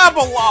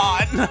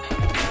Babylon.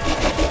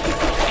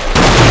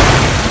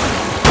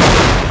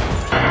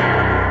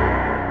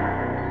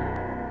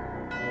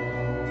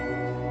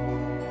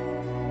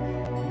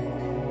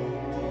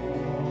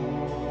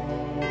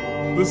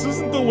 This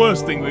isn't the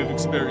worst thing we've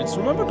experienced.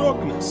 Remember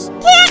darkness?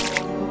 Can't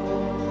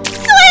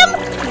swim!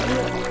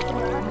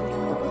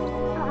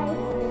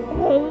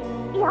 Hey,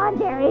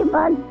 Yandere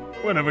Month.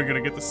 We're never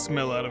gonna get the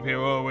smell out of here,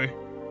 are we?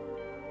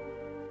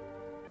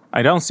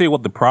 I don't see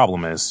what the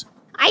problem is.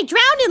 I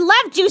drowned in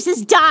love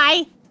juices,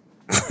 Dai!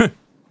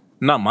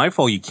 Not my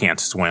fault you can't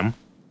swim.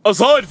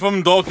 Aside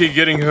from Doki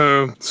getting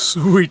her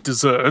sweet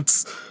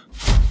desserts,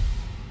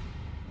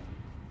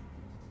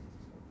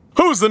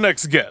 who's the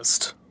next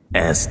guest?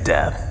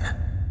 EsDeath.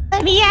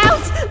 Let me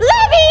out!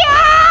 Let me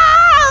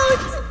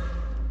out!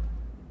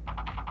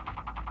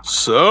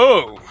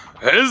 So,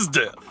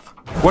 EsDeath.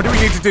 What do we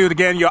need to do to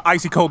get in your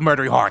icy cold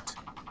murdery heart?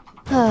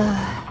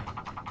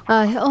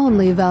 I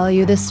only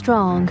value the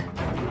strong.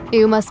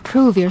 You must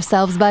prove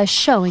yourselves by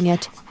showing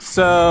it.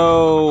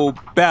 So,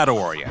 Battle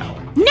Royale.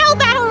 No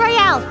Battle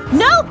Royale!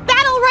 No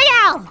Battle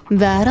Royale!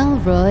 Battle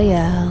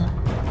Royale.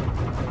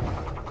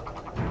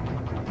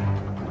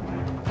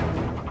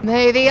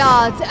 May the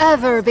odds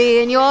ever be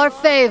in your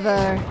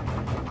favor.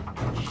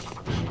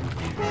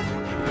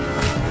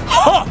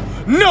 Ha!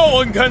 No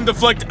one can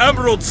deflect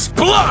Emerald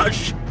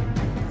Splash!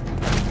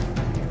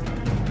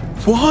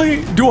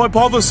 Why do I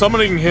bother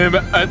summoning him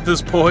at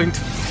this point?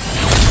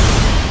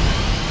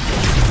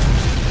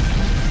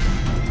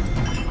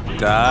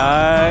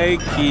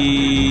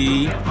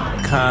 Daiki,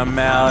 come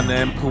out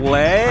and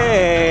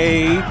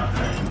play.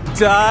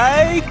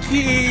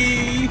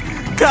 Daiki,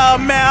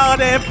 come out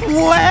and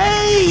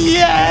play!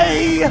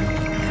 Yay!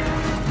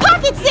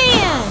 Pocket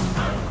sand!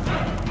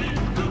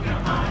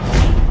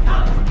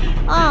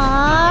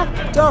 Aww.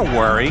 Don't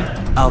worry,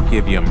 I'll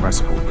give you a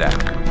merciful death.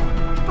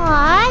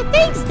 Aw,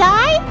 thanks,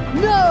 Dai!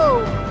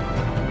 No!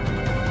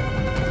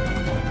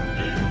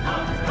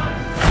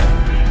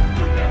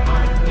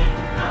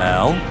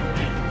 Well,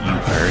 you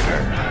heard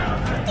her.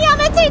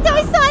 Yamete,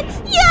 Dai-san!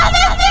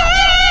 Yamete!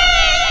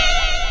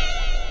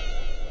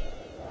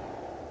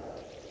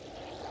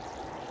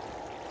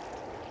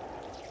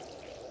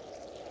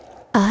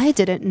 I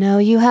didn't know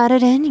you had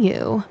it in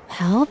you.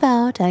 How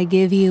about I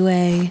give you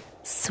a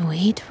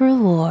sweet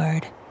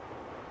reward?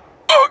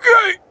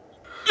 Okay!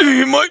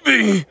 He might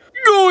be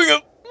going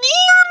a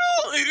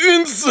little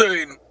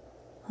insane.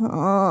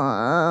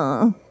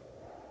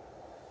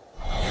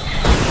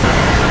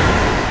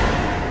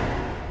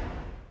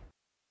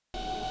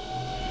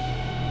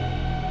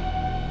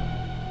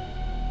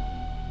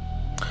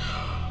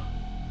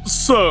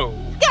 So,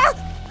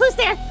 Who's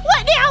there?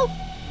 What now?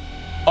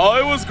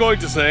 I was going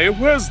to say,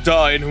 where's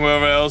Dai and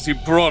whoever else you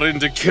brought in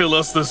to kill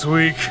us this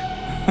week?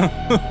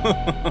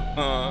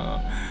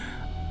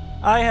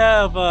 I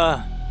have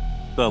a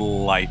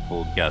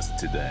delightful guest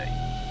today.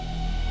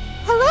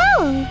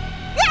 Hello!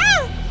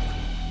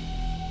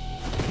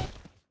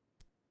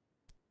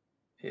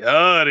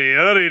 Yari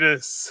yari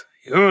desu.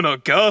 Yuno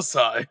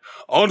gasai.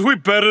 Aren't we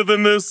better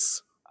than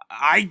this?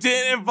 I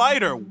didn't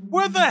invite her.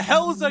 Where the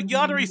hell is that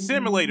Yandere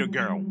simulator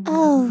girl?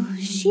 Oh,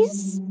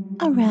 she's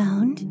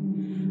around.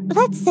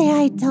 Let's say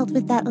I dealt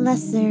with that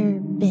lesser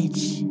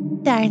bitch,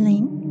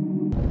 darling.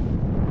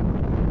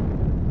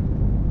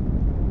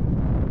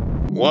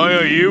 Why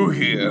are you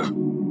here?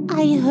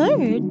 I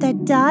heard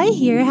that Dai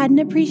here had an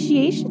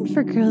appreciation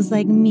for girls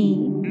like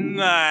me.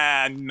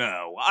 Nah,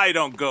 no. I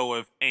don't go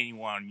with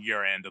anyone on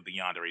your end of the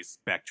Yandere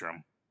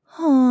spectrum.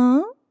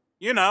 Huh?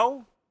 You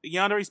know, the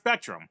Yandere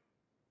spectrum.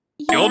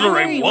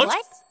 Yandere what?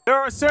 There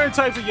are certain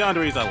types of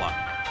Yanderes I like.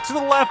 To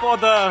the left are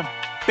the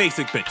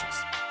basic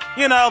bitches.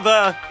 You know,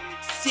 the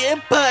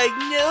senpai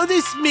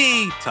notice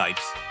me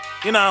types.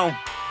 You know,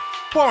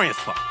 boring as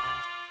fuck.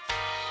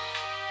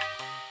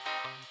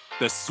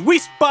 The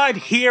sweet spot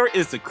here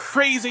is the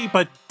crazy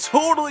but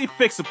totally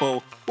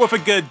fixable with a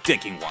good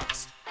dicking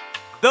ones.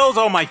 Those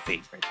are my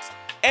favorites.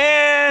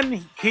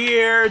 And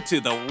here to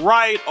the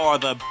right are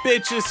the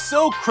bitches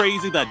so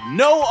crazy that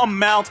no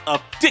amount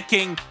of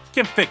dicking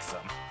can fix them.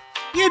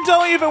 You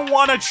don't even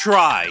want to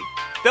try.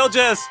 They'll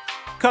just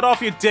cut off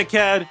your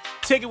dickhead,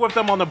 take it with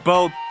them on the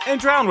boat,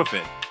 and drown with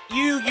it.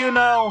 You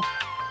know,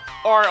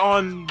 are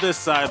on this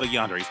side of the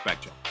Yandere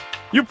spectrum.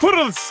 You put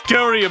a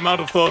scary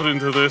amount of thought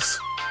into this.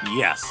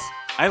 Yes,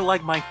 I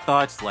like my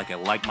thoughts like I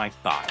like my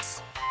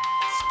thoughts.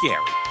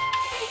 Scary.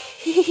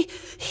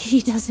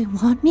 He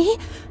doesn't want me?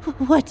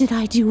 What did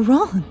I do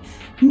wrong?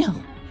 No,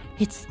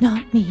 it's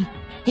not me.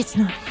 It's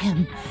not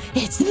him.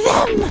 It's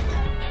them!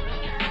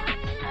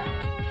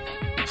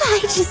 I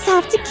just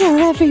have to kill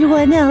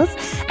everyone else,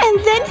 and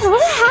then he'll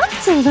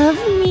have to love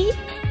me.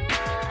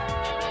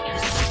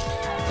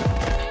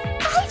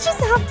 I just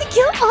have to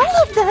kill all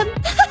of them.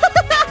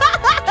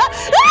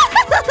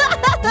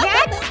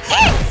 That's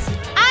it!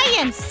 I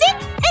am sick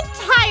and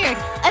tired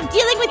of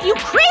dealing with you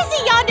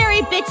crazy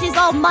yandere bitches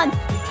all month.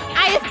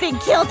 I have been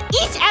killed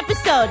each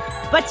episode,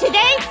 but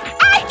today,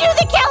 I do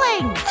the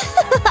killing!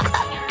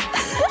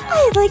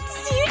 I'd like to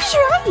see you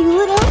try, you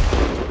little...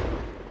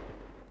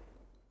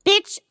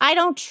 Bitch, I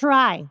don't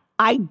try.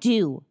 I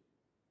do.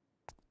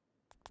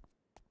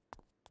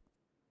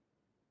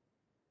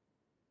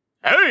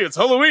 Hey, it's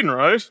Halloween,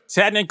 right?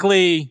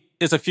 Technically,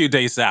 it's a few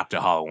days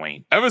after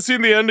Halloween. Ever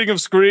seen the ending of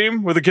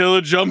Scream where the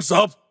killer jumps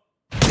up?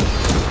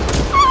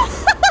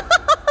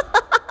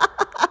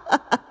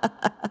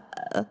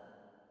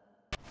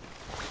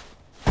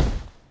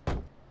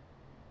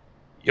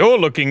 You're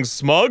looking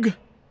smug.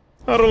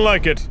 I don't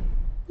like it.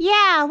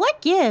 Yeah,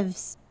 what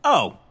gives?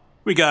 Oh,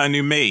 we got a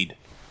new maid.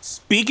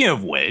 Speaking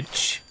of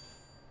which,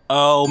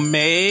 oh,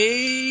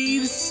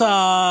 maid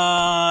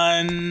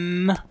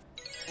son.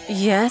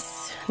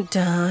 Yes,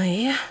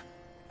 Dai.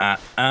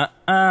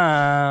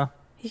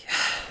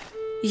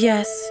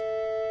 Yes,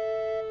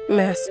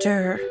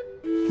 Master.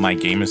 My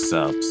game is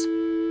subs.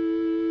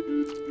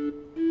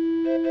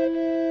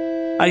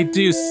 I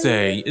do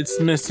say it's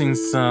missing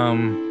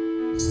some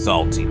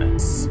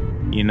saltiness.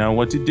 You know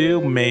what to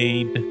do,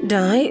 maid.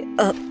 Dai?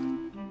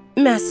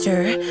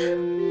 Master,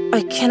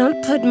 I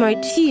cannot put my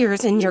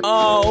tears in your...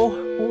 Oh,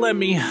 let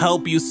me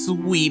help you,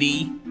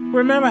 sweetie.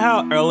 Remember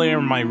how earlier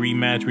in my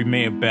rematch we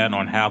made a bet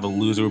on how the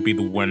loser would be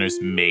the winner's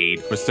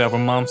maid for several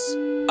months?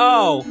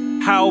 Oh,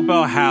 how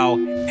about how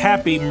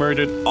Happy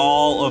murdered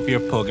all of your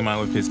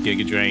Pokemon with his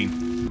Giga Drain?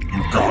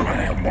 You gotta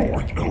have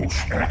more of those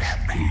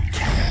XP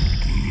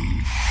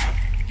candies.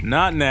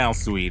 Not now,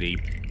 sweetie.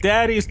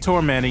 Daddy's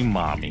tormenting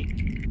Mommy.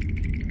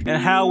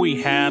 And how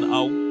we had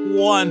a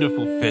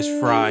wonderful fish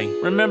fry.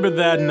 Remember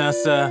that,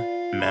 Nessa?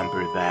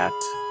 Remember that.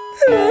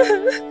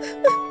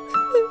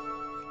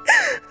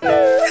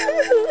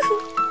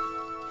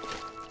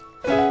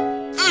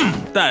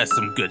 That is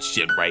some good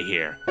shit right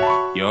here.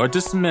 You're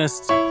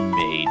dismissed,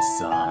 maid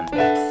son.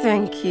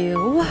 Thank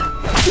you,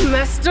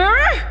 Master.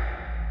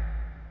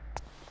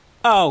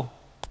 Oh,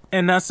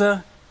 and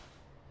Nessa,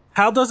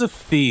 how does it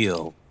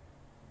feel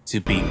to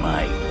be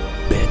my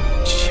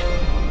bitch?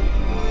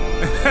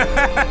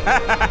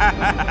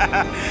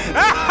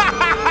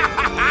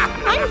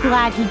 I'm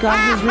glad he got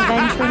his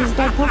revenge for his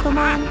dead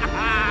Pokemon.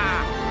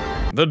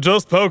 They're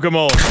just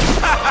Pokemon.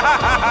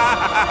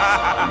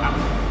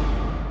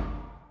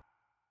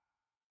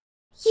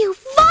 You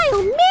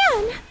vile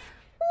man!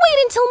 Wait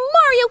until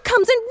Mario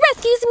comes and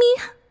rescues me!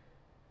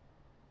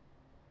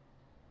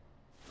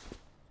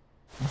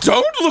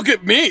 Don't look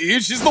at me!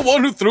 She's the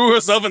one who threw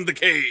herself in the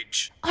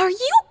cage! Are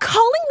you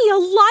calling me a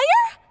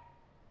liar?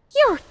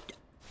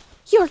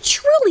 You're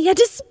truly a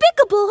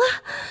despicable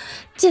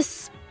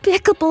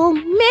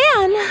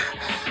man.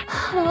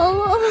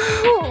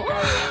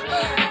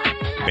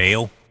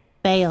 Bail?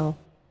 Bail.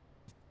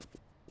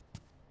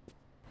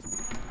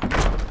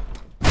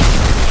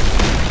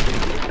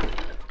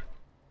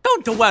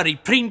 Don't worry,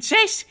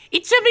 princess.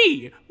 It's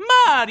me,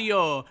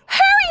 Mario.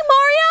 Hurry,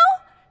 Mario!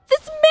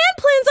 This man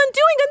plans on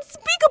doing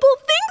unspeakable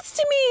things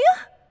to me!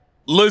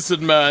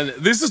 Listen, man,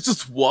 this is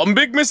just one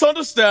big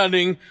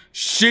misunderstanding.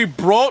 She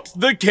brought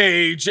the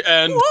cage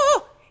and...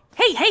 Whoa!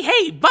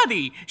 Hey,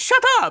 buddy!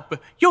 Shut up!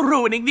 You're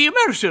ruining the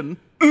immersion.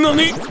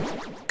 Nani?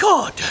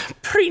 God,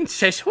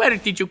 princess, where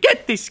did you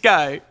get this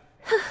guy?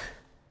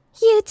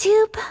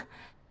 YouTube.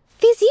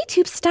 These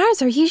YouTube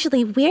stars are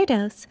usually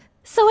weirdos.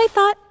 So I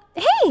thought,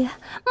 hey,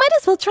 might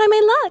as well try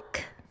my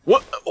luck.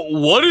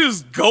 What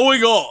is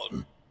going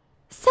on?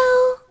 So,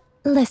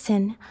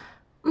 listen.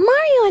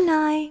 Mario and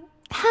I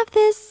have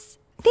this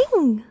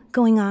thing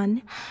going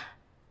on.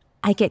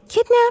 I get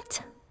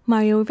kidnapped,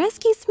 Mario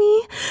rescues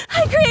me,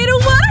 I create a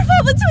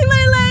waterfall between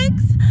my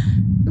legs!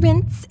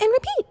 Rinse and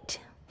repeat.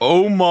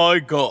 Oh my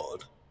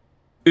god.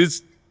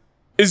 Is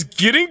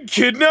getting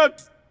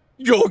kidnapped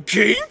your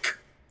kink?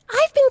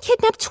 I've been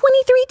kidnapped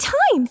 23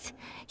 times.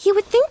 You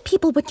would think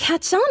people would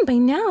catch on by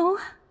now.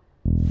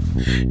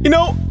 You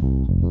know,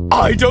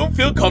 I don't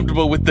feel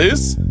comfortable with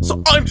this,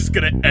 so I'm just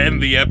gonna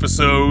end the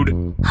episode.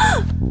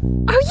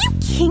 Are you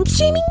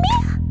kink-shaming me?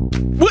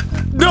 What?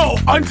 No,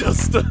 I'm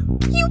just...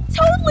 You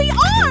totally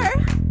are!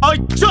 I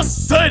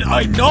just said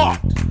I'm not!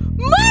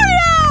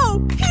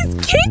 Mario! He's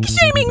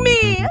kink-shaming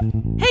me!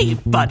 Hey,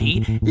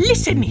 buddy,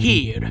 listen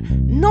here.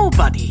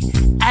 Nobody,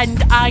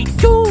 and I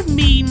do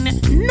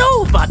mean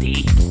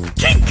nobody,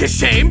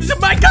 kink-shames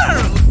my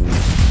girl!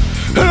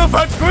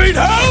 Elephant Queen,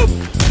 help!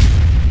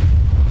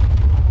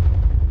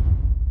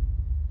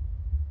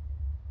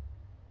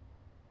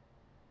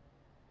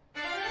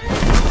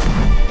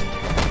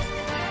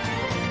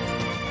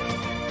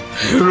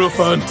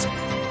 Elephant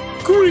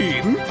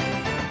Green?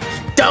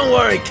 Don't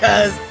worry,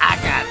 cuz I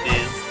got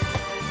this.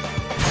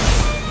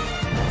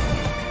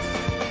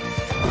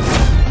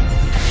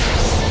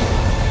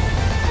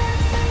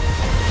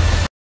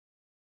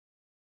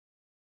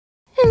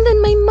 And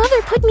then my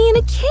mother put me in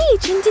a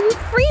cage and didn't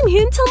free me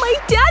until my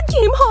dad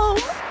came home.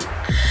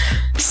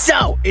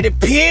 So, it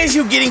appears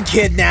you getting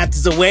kidnapped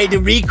is a way to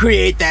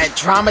recreate that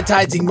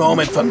traumatizing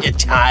moment from your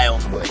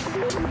childhood.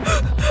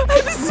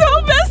 I'm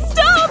so messed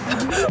up!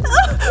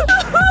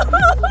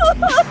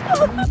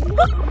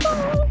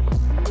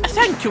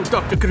 Thank you,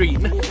 Dr.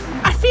 Green.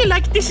 I feel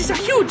like this is a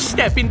huge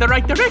step in the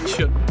right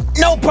direction.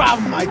 No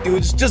problem, my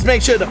dudes. Just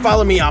make sure to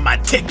follow me on my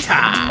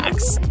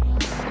TikToks.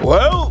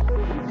 Well,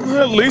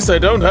 at least I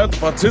don't have to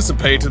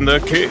participate in their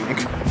kink.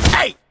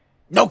 Hey!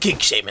 No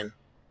kink shaming.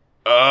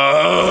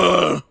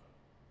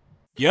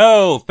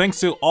 Yo, thanks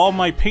to all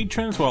my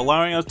patrons for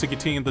allowing us to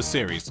continue the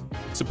series.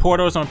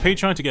 Support us on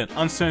Patreon to get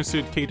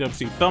uncensored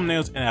KWC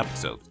thumbnails and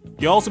episodes.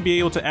 You'll also be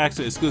able to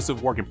access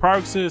exclusive work in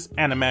progresses,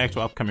 animatics for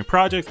upcoming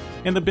projects,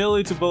 and the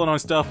ability to vote on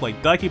stuff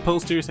like Daiki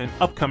posters and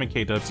upcoming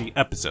KWC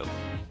episodes.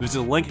 Visit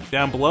the link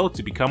down below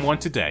to become one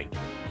today.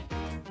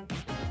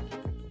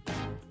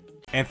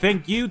 And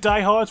thank you,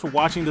 diehards, for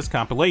watching this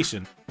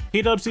compilation.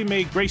 KWC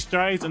made great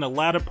strides in the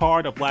latter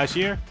part of last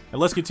year,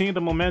 and let's continue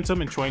the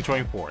momentum in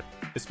 2024.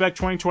 Expect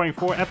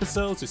 2024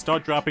 episodes to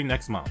start dropping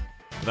next month.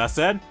 With that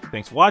said,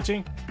 thanks for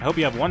watching. I hope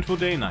you have a wonderful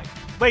day and night.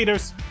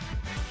 Laters!